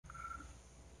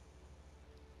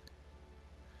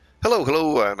Hello,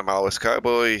 hello, and I'm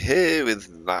MildWestCowboy here with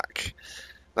Knack.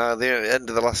 Now, at the end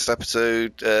of the last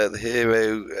episode, the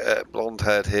hero,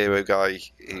 blonde-haired hero guy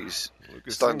who's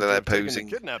Lucas standing seems to there have taken the posing,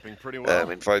 kidnapping pretty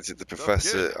well. invited the Tough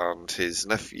professor kid. and his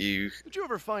nephew Did you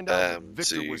ever find out what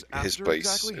Victor to was his after base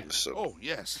exactly? in the sun. Oh,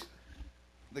 yes.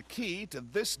 The key to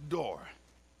this door,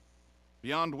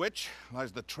 beyond which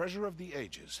lies the treasure of the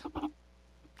ages.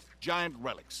 Giant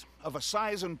relics, of a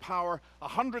size and power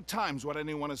 100 times what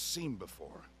anyone has seen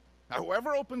before. Now,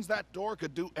 whoever opens that door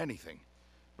could do anything.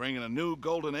 Bring in a new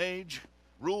golden age,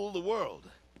 rule the world.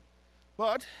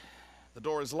 But the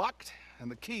door is locked,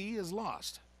 and the key is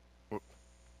lost.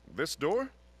 This door?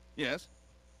 Yes?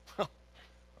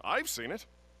 I've seen it.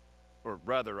 Or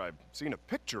rather, I've seen a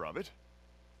picture of it.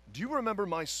 Do you remember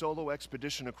my solo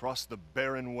expedition across the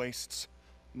barren wastes?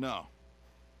 No.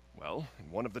 Well, in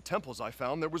one of the temples I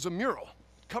found, there was a mural.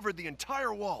 It covered the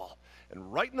entire wall.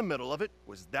 And right in the middle of it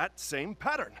was that same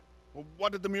pattern. Well,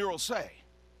 what did the mural say?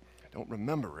 I don't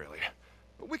remember, really.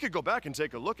 But we could go back and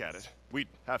take a look at it. We'd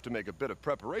have to make a bit of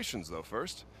preparations, though,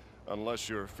 first. Unless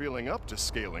you're feeling up to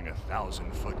scaling a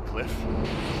 1,000-foot cliff.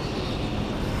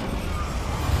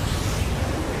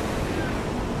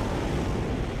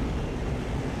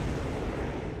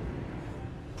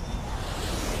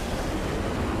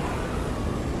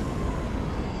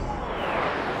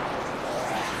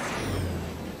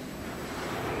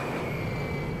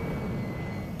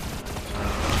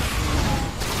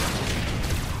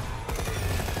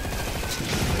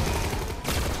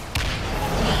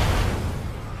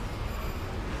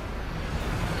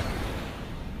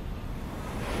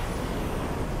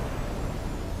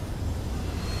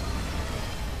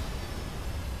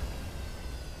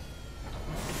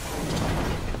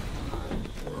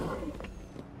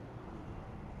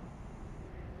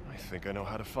 I think I know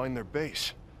how to find their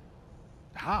base.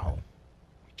 How?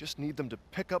 We just need them to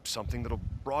pick up something that'll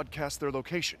broadcast their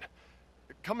location.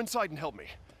 Come inside and help me.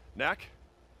 Knack,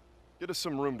 get us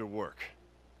some room to work.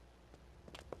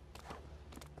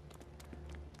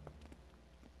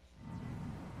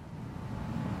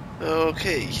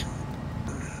 Okay.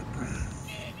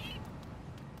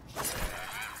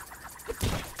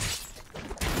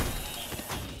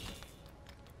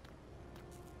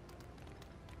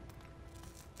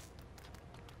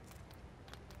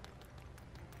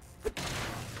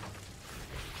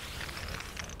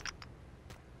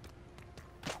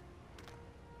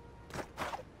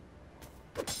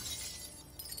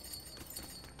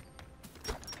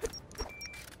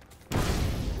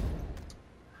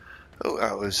 Oh,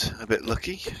 that was a bit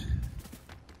lucky.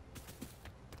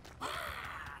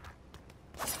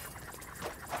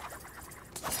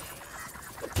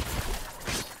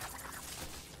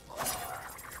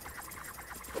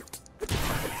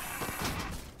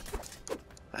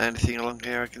 Anything along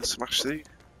here I can smash through?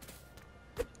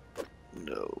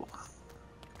 No.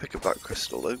 Pick up that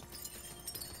crystal though.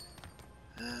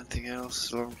 Anything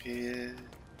else along here?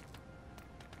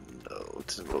 No, it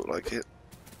doesn't look like it.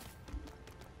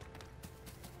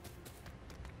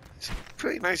 It's a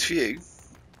pretty nice view.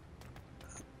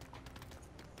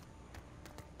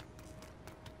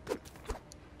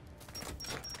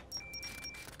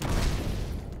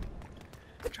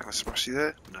 Can I smash you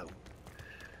there? No.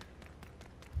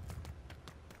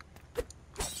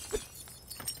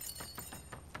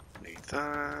 Need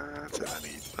that, and I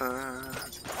need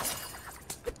that.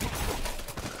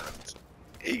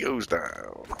 And he goes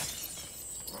down.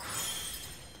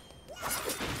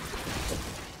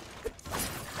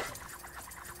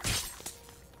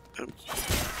 Oh.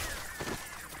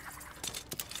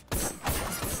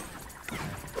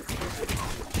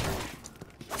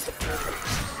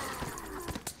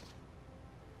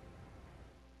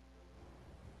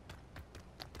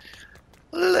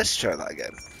 Let's try that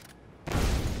again.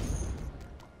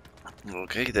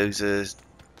 Okay, those are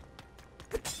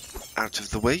out of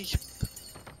the way.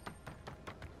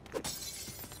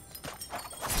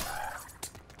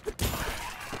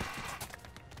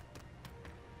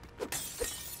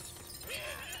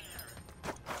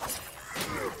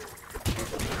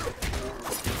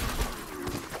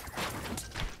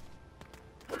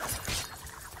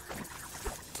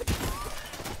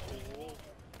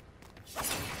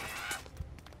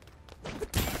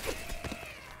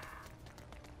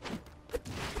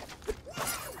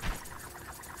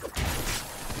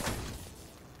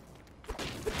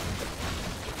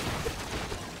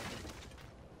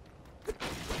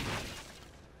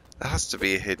 There has to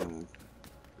be a hidden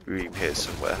room here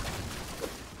somewhere.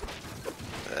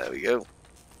 There we go.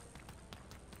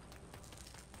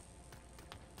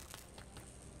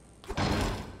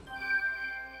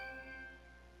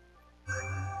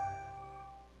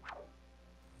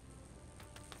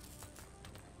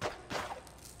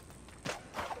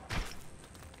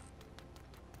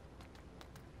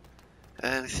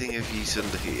 anything of use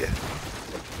under here?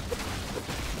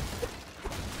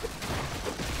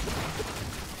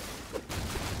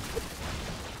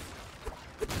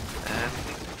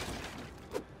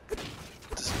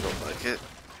 Doesn't look like it.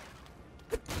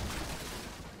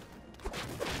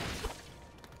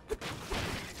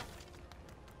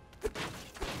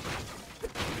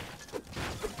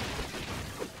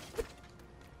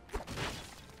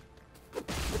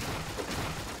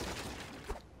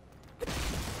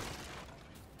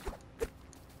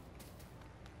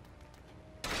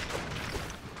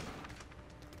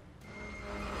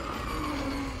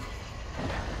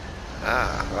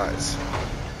 Ah, right.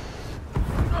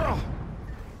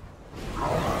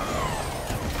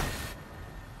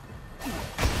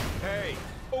 Hey,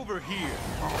 over here.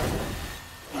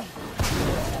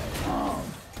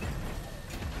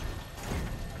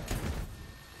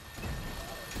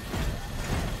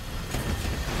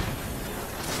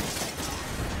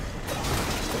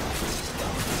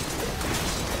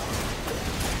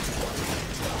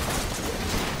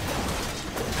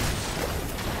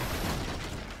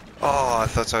 Oh, I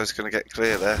thought I was going to get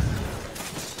clear there.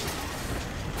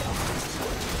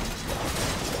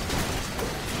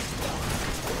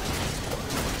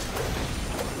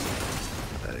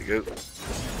 There you go.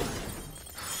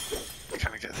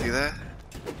 Can I get through there?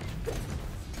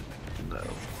 No.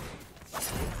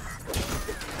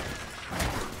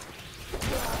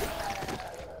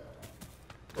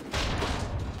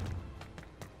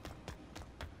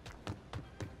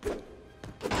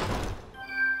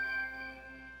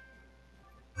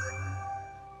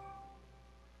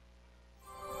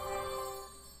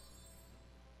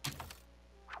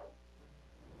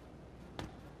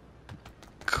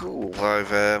 Cool,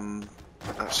 I've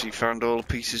actually found all the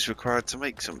pieces required to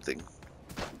make something.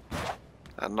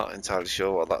 I'm not entirely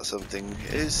sure what that something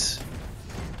is.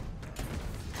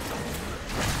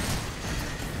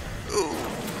 Ooh.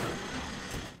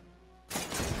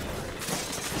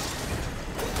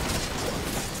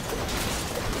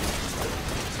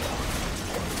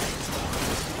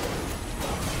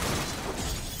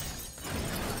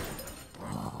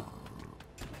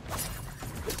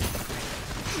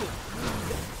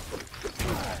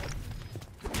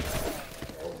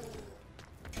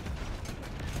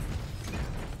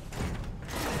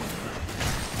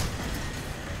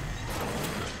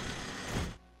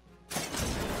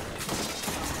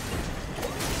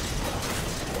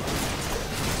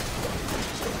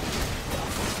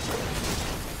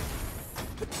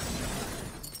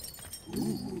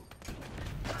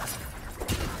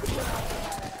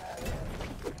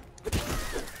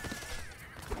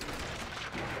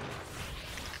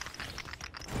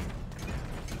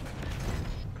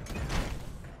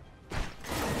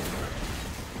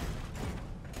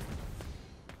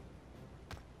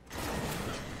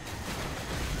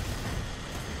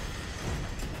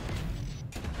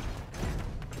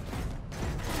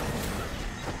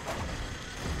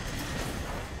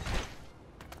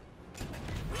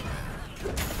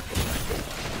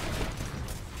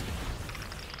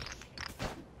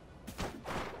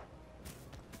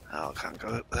 Oh, I can't go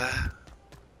up there.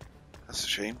 That's a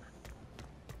shame.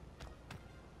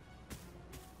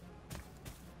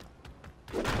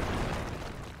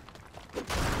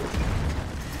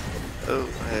 Oh,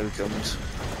 here he comes.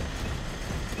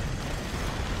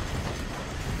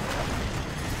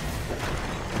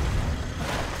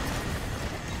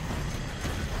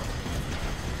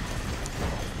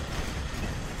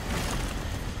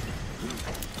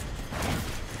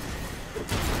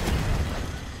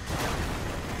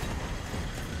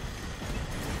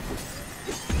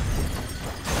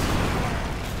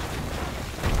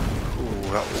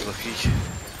 That was lucky.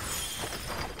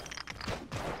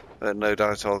 But no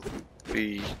doubt I'll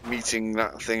be meeting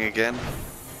that thing again.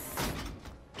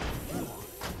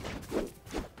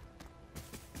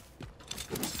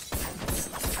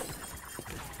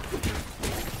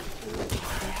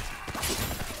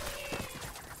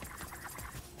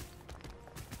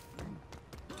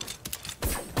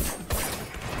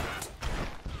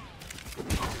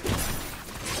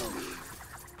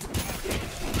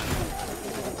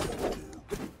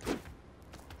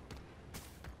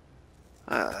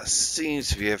 Seems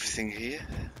to be everything here.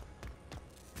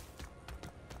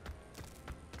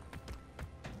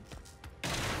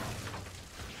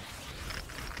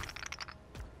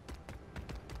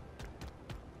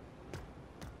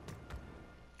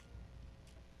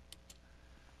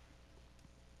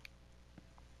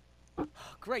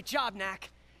 Great job, Knack.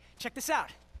 Check this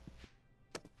out.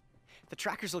 The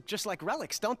trackers look just like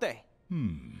relics, don't they?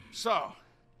 So,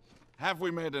 have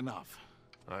we made enough?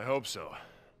 I hope so.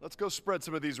 Let's go spread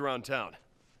some of these around town.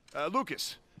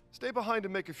 Lucas, stay behind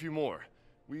and make a few more.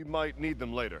 We might need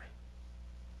them later.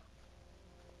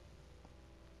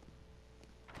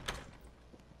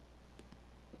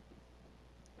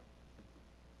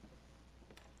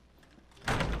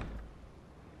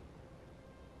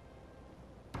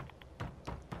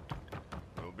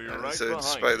 We'll be right So behind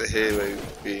despite you. the hero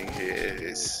being here,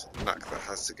 it's Knack that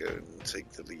has to go and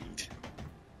take the lead.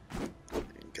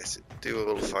 And guess it, do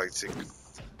all the fighting.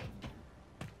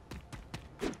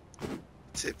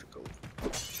 Typical.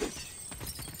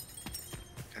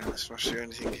 Can I smash through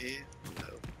anything here? No.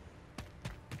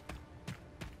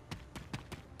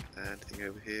 Anything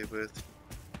over here worth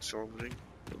solving?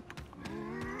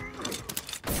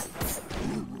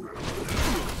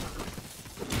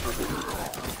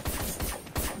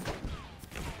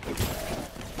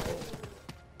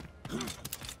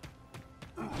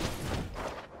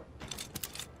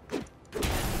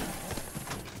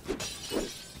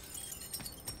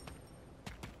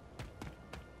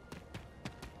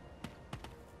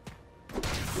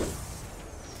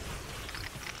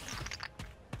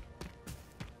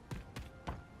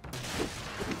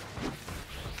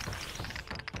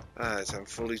 Alright, I'm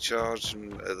fully charged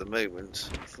and at the moment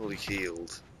fully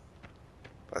healed.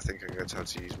 I think I'm going to have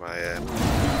to use my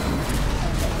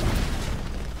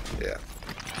yeah.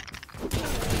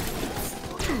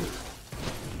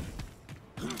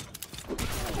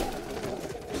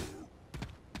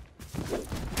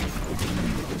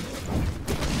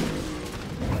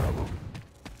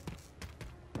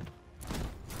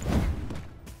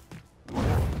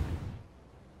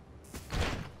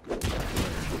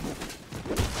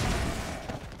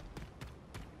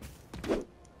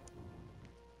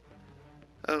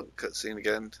 Oh, cutscene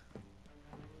again.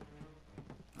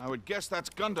 I would guess that's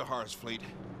Gundahar's fleet.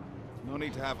 No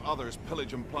need to have others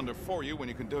pillage and plunder for you when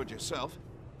you can do it yourself.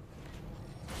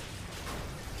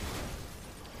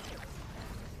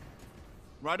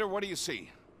 Ryder, what do you see?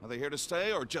 Are they here to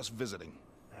stay or just visiting?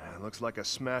 Looks like a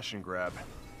smash and grab.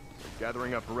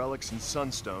 Gathering up relics and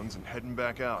sunstones and heading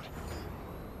back out.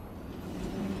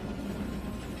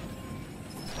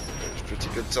 It's pretty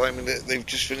good timing that they've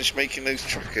just finished making those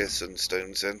tracker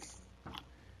sunstones then.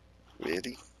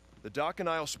 Really? The Doc and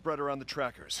I'll spread around the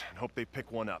trackers and hope they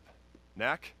pick one up.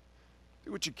 Knack,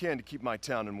 do what you can to keep my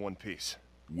town in one piece.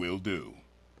 Will do.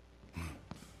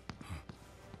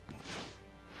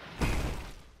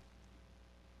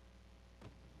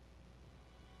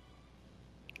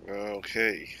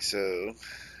 Okay, so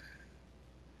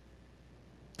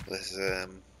let's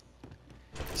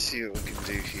see what we can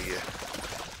do here.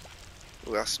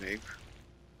 Oh, that's new.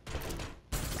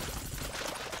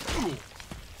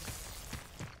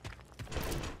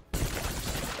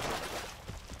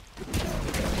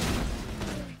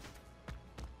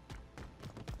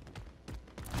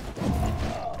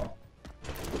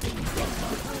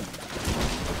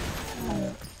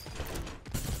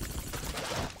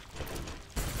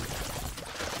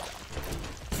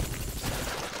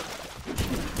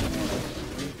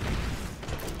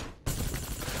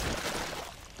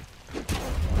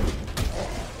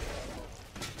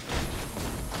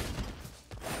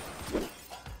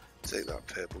 Take that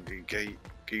purple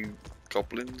goo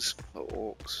goblins or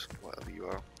orcs, whatever you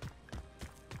are.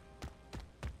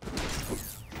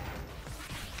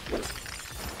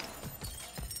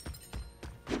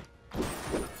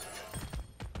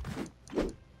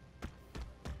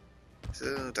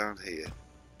 So down here,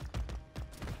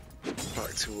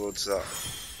 back towards that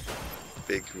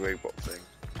big robot thing.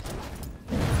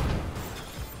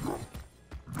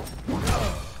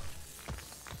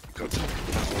 Got to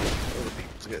battle other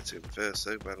people to get to him first,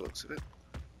 though, by the looks of it.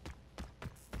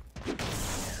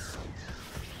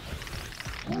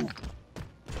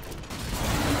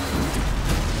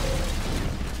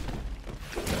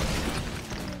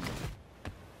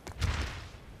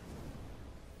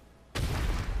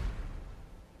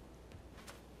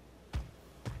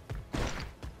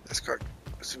 That's quite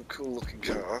some cool looking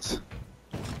cars.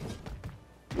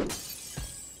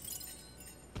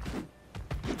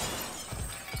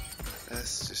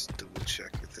 Let's just double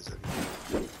check if there's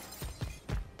any.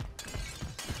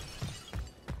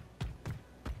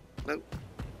 Nope.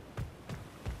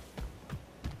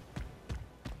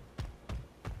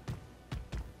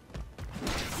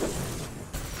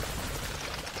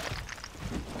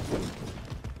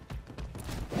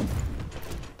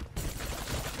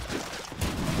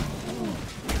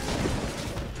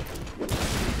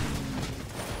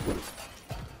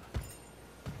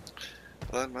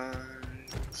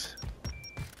 Landmines.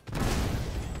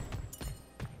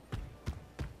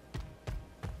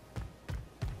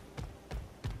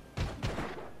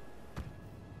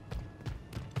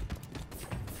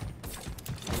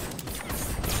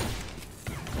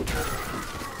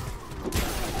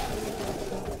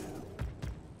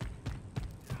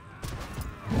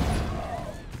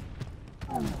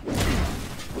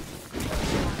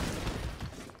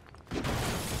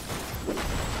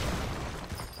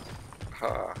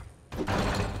 Haha.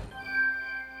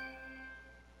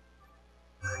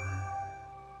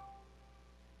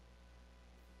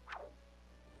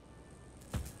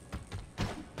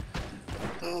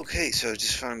 Okay, so I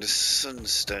just found a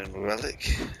sunstone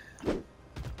relic.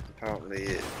 Apparently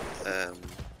it,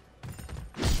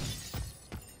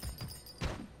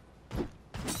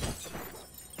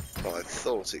 well, I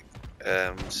thought it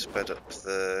sped up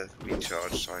the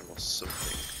recharge time or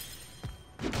something.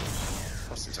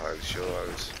 Not entirely sure. I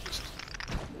was just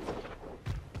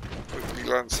quickly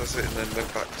glanced at it and then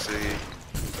went back to the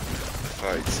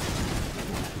fight.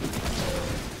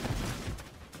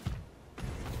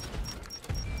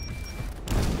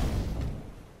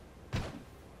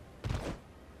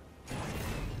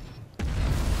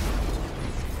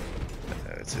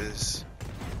 There it is.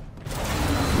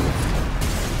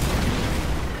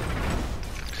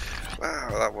 Wow,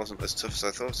 that wasn't as tough as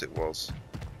I thought it was.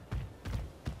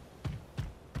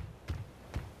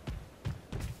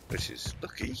 Which is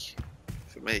lucky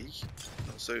for me,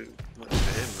 not so much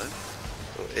for him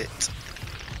though, or it.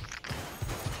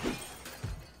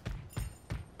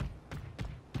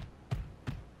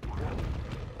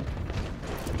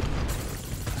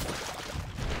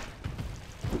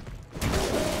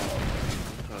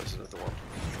 Oh, there's another one.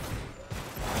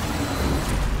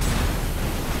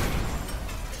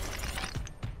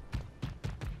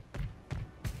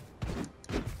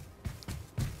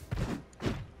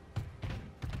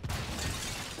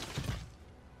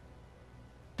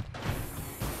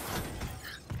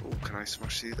 Can I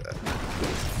smash through there?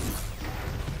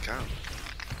 I can.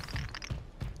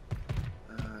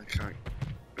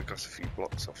 I got a few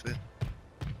blocks off it.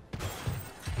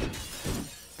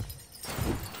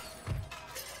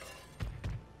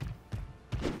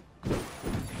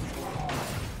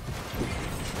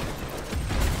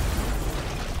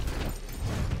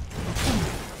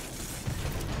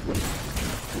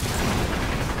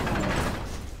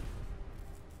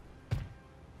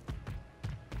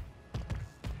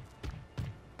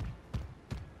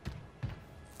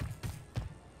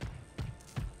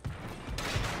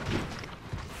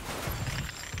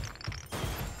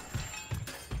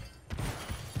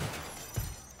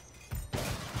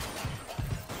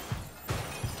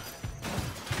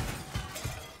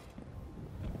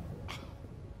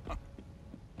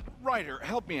 Ryder,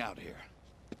 help me out here.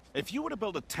 If you were to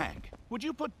build a tank, would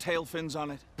you put tail fins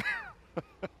on it?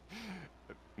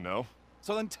 No?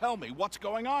 So then tell me, what's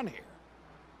going on here?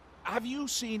 Have you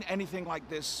seen anything like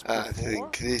this before? I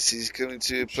think this is going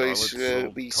to a place where it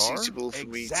will be Charlotte's old car? suitable for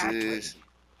me Exactly. to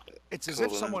It's as call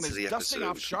if someone into is the dusting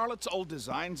off episode. Charlotte's old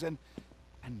designs and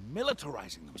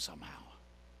militarizing them somehow.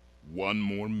 One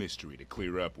more mystery to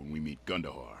clear up when we meet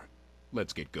Gundahar.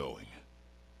 Let's get going.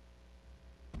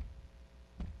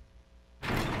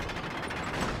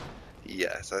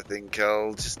 Yes, I think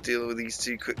I'll just deal with these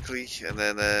two quickly, and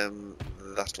then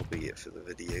that'll be it for the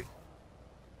video.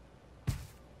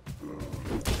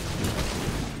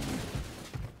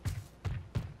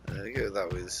 There we go,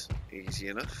 that was easy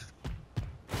enough.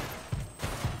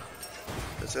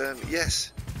 But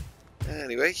yes,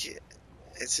 anyway, it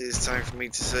is time for me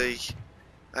to say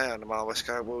I am the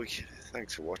MildWestCowboy.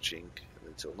 Thanks for watching, and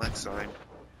until next time,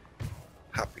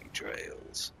 happy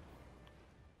trails.